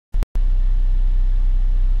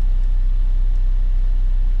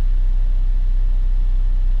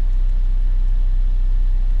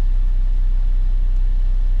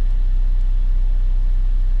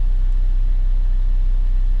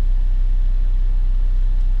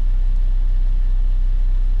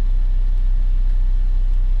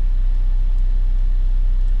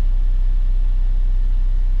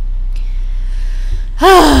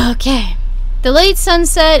Okay. The late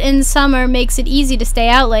sunset in summer makes it easy to stay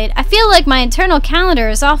out late. I feel like my internal calendar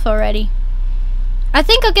is off already. I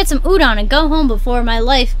think I'll get some udon and go home before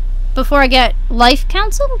I get life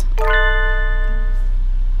counseled?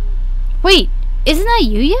 Wait, isn't that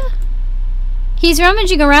Yuuya? He's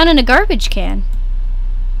rummaging around in a garbage can.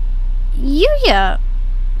 Yuuya.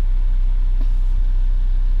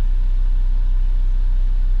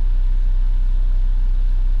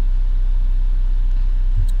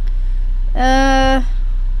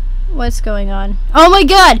 What's going on? Oh my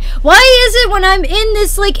god! Why is it when I'm in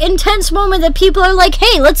this, like, intense moment that people are like,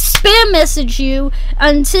 hey, let's spam message you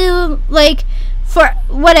until, like, for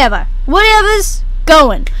whatever. Whatever's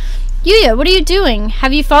going. Yuuya, what are you doing?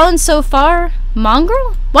 Have you fallen so far?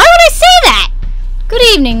 Mongrel? Why would I say that? Good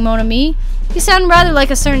evening, mon ami. You sound rather like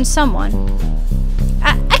a certain someone.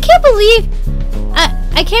 I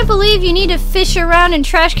can't believe you need to fish around in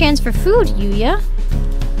trash cans for food, Yuuya.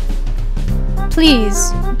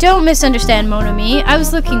 Please, don't misunderstand, mon ami. I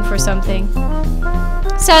was looking for something.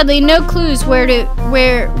 Sadly, no clues where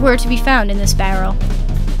to be found in this barrel.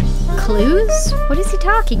 Clues? What is he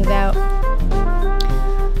talking about?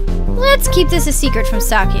 Let's keep this a secret from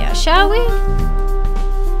Sakia, shall we?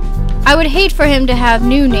 I would hate for him to have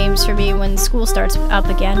new names for me when school starts up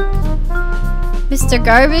again. Mr.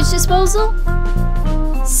 Garbage Disposal?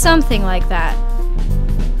 Something like that.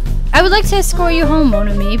 I would like to escort you home, mon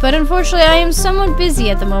ami, but unfortunately I am somewhat busy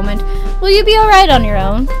at the moment. Will you be alright on your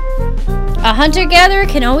own? A hunter-gatherer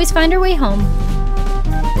can always find her way home.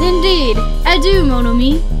 Indeed. Adieu, mon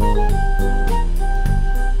ami.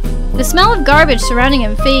 The smell of garbage surrounding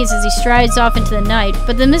him fades as he strides off into the night,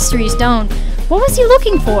 but the mysteries don't. What was he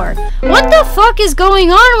looking for? What the fuck is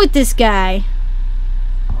going on with this guy?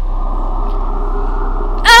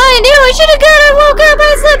 I knew I should have got it! Woke up,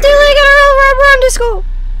 I slept too late, got run to school.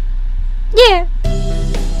 Yeah.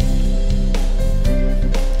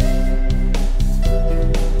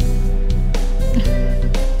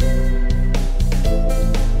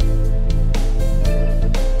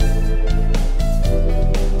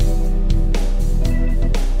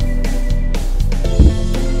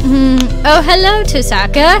 Oh, hello,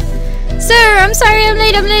 Tosaka. Sir, I'm sorry I'm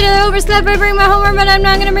late. I overslept. I bring my homework, but I'm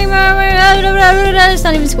not gonna bring my homework. It's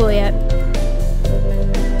not even school yet.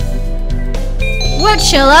 What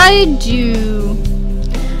shall I do?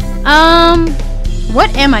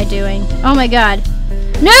 What am I doing? Oh my god.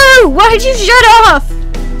 No! Why'd you shut off?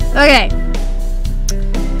 Okay.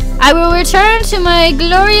 I will return to my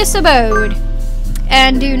glorious abode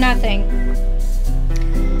and do nothing.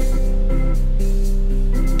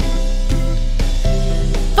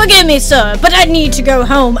 Forgive me, sir, but I need to go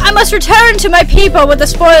home. I must return to my people with the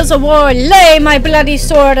spoils of war, lay my bloody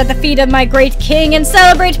sword at the feet of my great king, and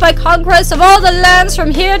celebrate my conquest of all the lands from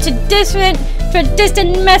here to distant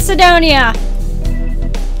Macedonia.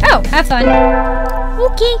 Oh, have fun.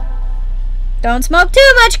 Okay. Don't smoke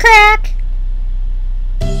too much crack.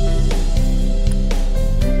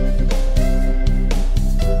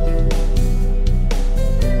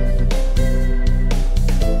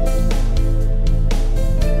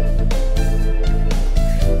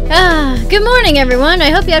 Good morning, everyone. I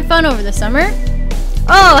hope you had fun over the summer.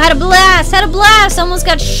 Oh, had a blast, almost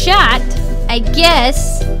got shot, I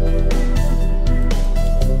guess.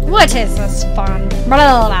 What is this fun?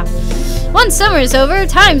 Blah, blah, blah. Once summer is over,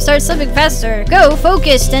 time starts slipping faster. Go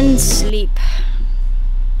focused and sleep.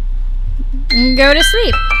 Go to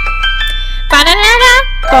sleep. Ba-da-da-da,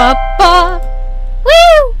 ba-ba.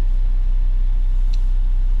 Woo!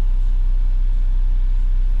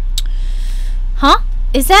 Huh?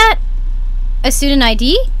 Is that a student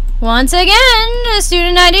ID? Once again, a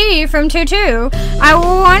student ID from 2-2. I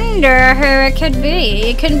wonder who it could be.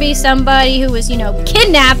 It couldn't be somebody who was, you know,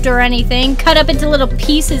 kidnapped or anything, cut up into little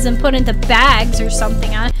pieces and put into bags or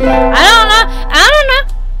something. I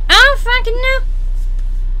don't fucking know.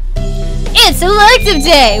 It's elective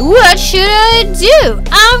day. What should I do?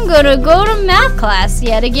 I'm gonna go to math class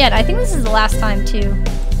yet again. I think this is the last time too.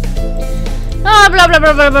 Oh, blah blah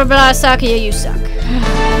blah blah blah blah. Sakia, you suck.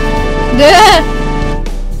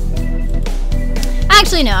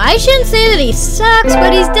 Actually, no, I shouldn't say that he sucks,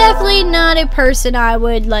 but he's definitely not a person I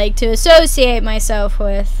would like to associate myself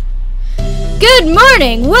with. Good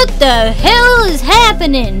morning! What the hell is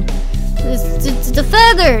happening? It's the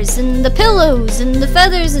feathers and the pillows and the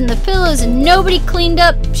feathers and the pillows and nobody cleaned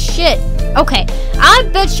up shit. Okay, I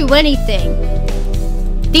bet you anything.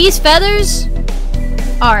 These feathers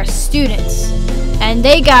are students. And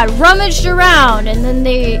they got rummaged around and then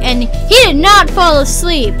he did not fall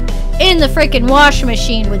asleep in the freaking washing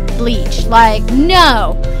machine with bleach. Like,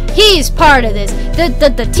 no. He's part of this.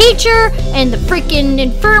 The teacher and the freaking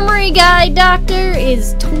infirmary guy, doctor,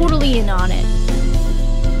 is totally in on it.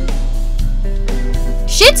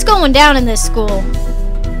 Shit's going down in this school.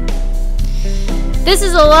 This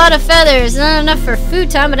is a lot of feathers. Not enough for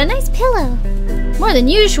food time, but a nice pillow. More than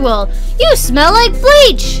usual. You smell like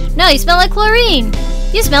bleach. No, you smell like chlorine.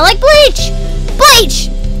 You smell like bleach. Bleach!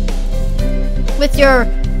 With your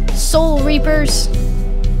soul reapers.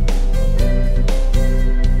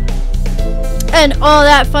 And all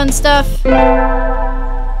that fun stuff.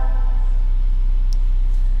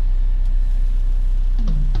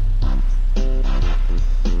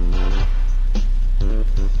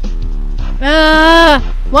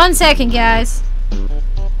 One second, guys.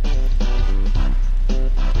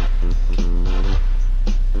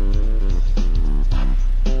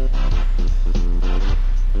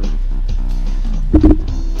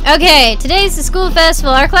 Okay, today's the school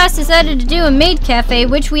festival. Our class decided to do a maid cafe,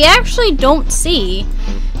 which we actually don't see.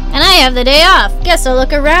 And I have the day off. Guess I'll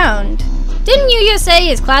look around. Didn't Yuuya say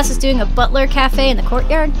his class is doing a butler cafe in the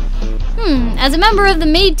courtyard? As a member of the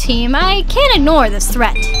maid team, I can't ignore this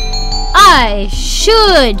threat. I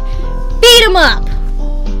should beat him up.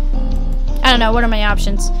 I don't know, what are my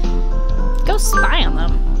options? Go spy on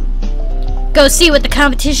them. Go see what the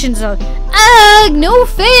competition's on. Ugh, no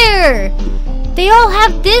fair! They all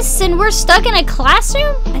have this and we're stuck in a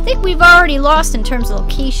classroom? I think we've already lost in terms of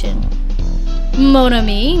location. Mon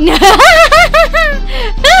ami.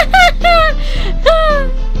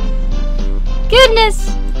 Goodness.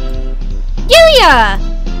 Yuuya!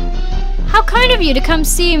 How kind of you to come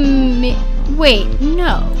see me. Wait,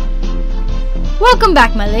 no. Welcome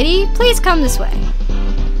back, my lady. Please come this way.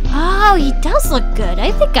 Oh, he does look good.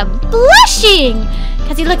 I think I'm blushing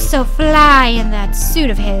because he looks so fly in that suit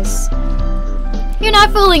of his. You're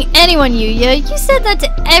not fooling anyone, Yuuya. You said that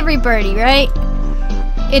to every birdie, right?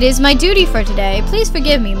 It is my duty for today. Please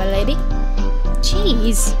forgive me, my lady.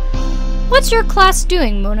 Jeez. What's your class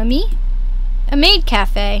doing, mon ami? A maid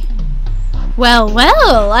cafe. Well,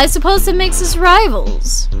 well, I suppose it makes us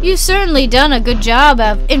rivals. You've certainly done a good job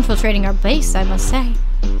of infiltrating our base, I must say.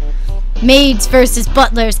 Maids versus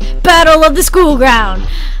butlers, battle of the school ground.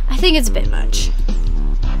 I think it's a bit much.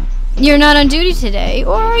 You're not on duty today,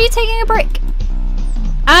 or are you taking a break?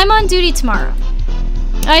 I'm on duty tomorrow.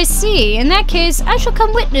 I see. In that case, I shall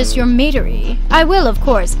come witness your matery. I will, of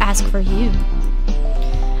course, ask for you.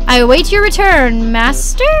 I await your return,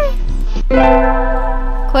 master?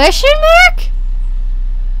 Question mark?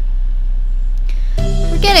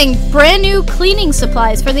 We're getting brand new cleaning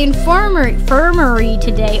supplies for the infirmary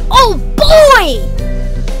today. Oh boy!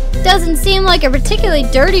 Doesn't seem like a particularly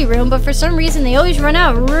dirty room, but for some reason they always run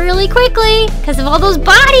out really quickly because of all those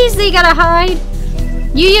bodies they gotta hide.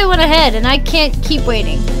 Yuuya went ahead, and I can't keep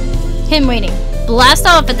waiting. Him waiting. Blast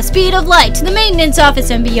off at the speed of light to the maintenance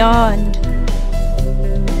office and beyond.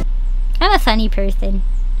 I'm a funny person.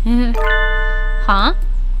 Huh?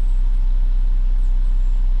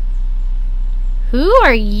 Who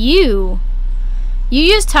are you?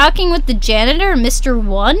 Yuuya's talking with the janitor, Mr.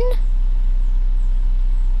 One?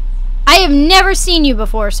 I have never seen you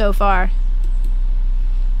before so far.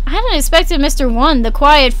 I hadn't expected Mr. One, the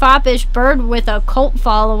quiet, foppish bird with a cult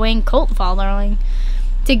following,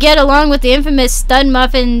 to get along with the infamous stud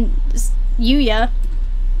muffin Yuuya.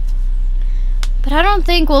 But I don't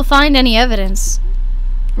think we'll find any evidence.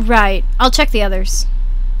 Right, I'll check the others.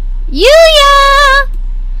 Yuuya!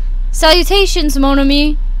 Salutations, mon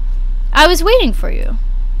ami. I was waiting for you.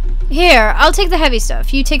 Here, I'll take the heavy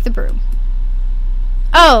stuff. You take the broom.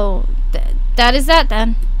 Oh, that is that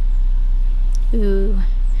then. Ooh.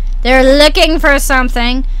 They're looking for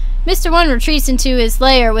something. Mr. One retreats into his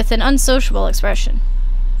lair with an unsociable expression.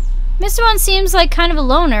 Mr. One seems like kind of a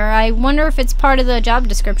loner. I wonder if it's part of the job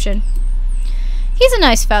description. He's a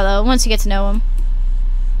nice fellow, once you get to know him.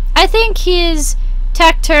 I think his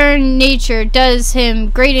taciturn nature does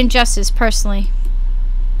him great injustice personally.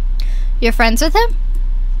 You're friends with him?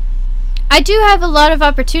 I do have a lot of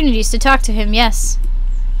opportunities to talk to him, yes.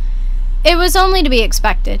 It was only to be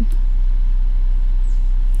expected.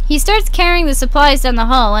 He starts carrying the supplies down the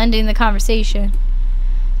hall, ending the conversation.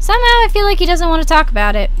 Somehow I feel like he doesn't want to talk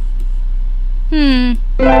about it.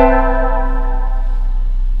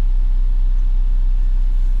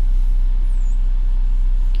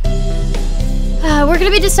 We're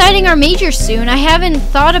going to be deciding our major soon. I haven't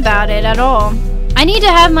thought about it at all. I need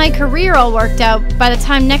to have my career all worked out by the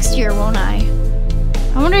time next year, won't I?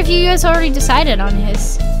 I wonder if you guys already decided on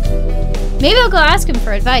his. Maybe I'll go ask him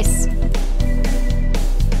for advice.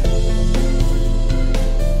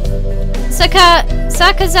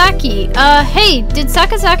 Sakazaki. Hey, did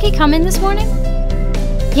Sakazaki come in this morning?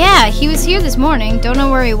 Yeah, he was here this morning. Don't know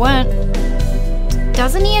where he went.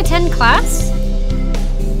 Doesn't he attend class?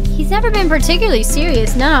 He's never been particularly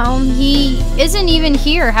serious, no. He isn't even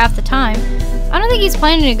here half the time. I don't think he's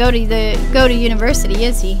planning to go to university,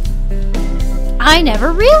 is he? I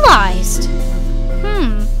never realized.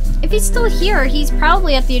 If he's still here, he's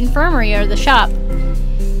probably at the infirmary or the shop.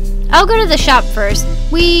 I'll go to the shop first.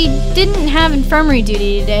 We didn't have infirmary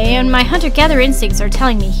duty today, and my hunter-gatherer instincts are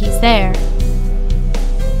telling me he's there.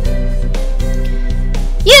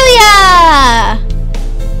 Yuuya!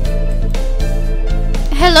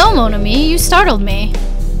 Hello, mon ami. You startled me.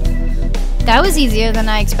 That was easier than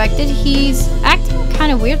I expected. He's acting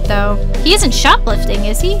kind of weird, though. He isn't shoplifting,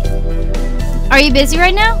 is he? Are you busy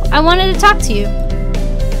right now? I wanted to talk to you.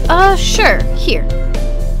 Sure. Here.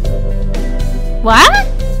 What?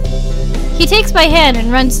 He takes my hand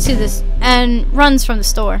and runs from the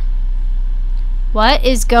store. What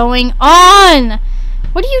is going on?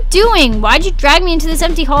 What are you doing? Why'd you drag me into this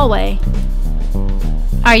empty hallway?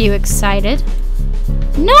 Are you excited?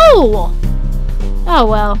 No! Oh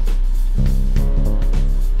well.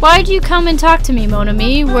 Why'd you come and talk to me, mon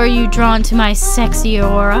ami? Were you drawn to my sexy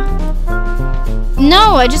aura?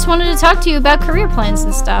 No, I just wanted to talk to you about career plans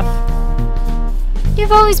and stuff.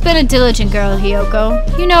 You've always been a diligent girl,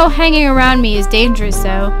 Hiyoko. You know hanging around me is dangerous,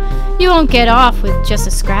 though. You won't get off with just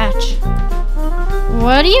a scratch.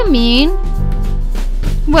 What do you mean?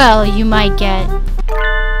 Well, you might get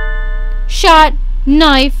shot,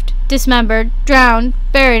 knifed, dismembered, drowned,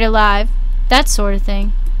 buried alive, that sort of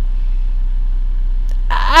thing.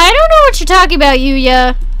 I don't know what you're talking about,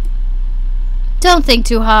 Yuuya. Don't think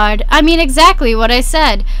too hard. I mean exactly what I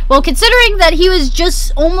said. Well, considering that he was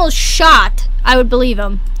just almost shot, I would believe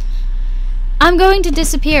him. I'm going to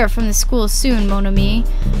disappear from the school soon, mon ami.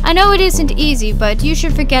 I know it isn't easy, but you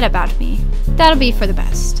should forget about me. That'll be for the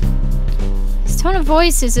best. His tone of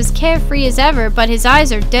voice is as carefree as ever, but his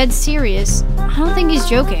eyes are dead serious. I don't think he's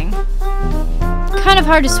joking. Kind of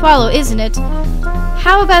hard to swallow, isn't it?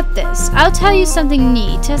 How about this? I'll tell you something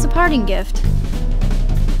neat as a parting gift.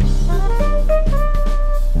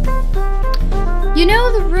 You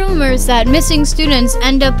know the rumors that missing students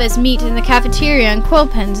end up as meat in the cafeteria and quill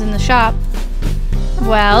pens in the shop?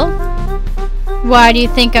 Well, why do you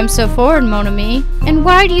think I'm so forward, mon ami? And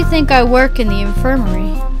why do you think I work in the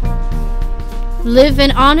infirmary? Live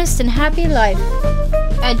an honest and happy life.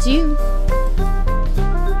 Adieu.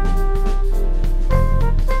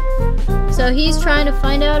 So he's trying to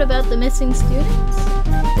find out about the missing students?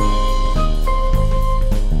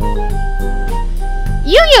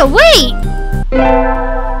 Yuuya, wait!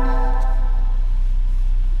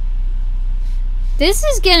 This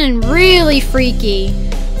is getting really freaky.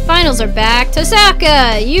 Finals are back.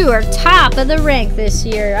 Tosaka, you are top of the rank this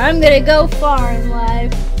year. I'm gonna go far in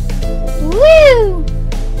life. Woo!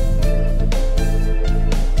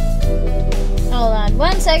 Hold on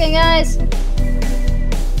 1 second, guys.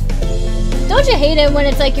 Don't you hate it when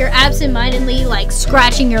it's like you're absent-mindedly like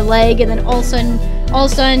scratching your leg and then all of a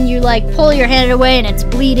sudden you like pull your hand away and it's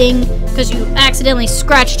bleeding because you accidentally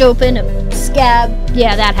scratched open a scab?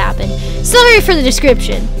 Yeah, that happened. Sorry for the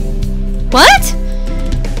description. What?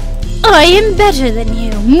 I am better than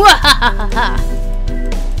you. Mwahaha.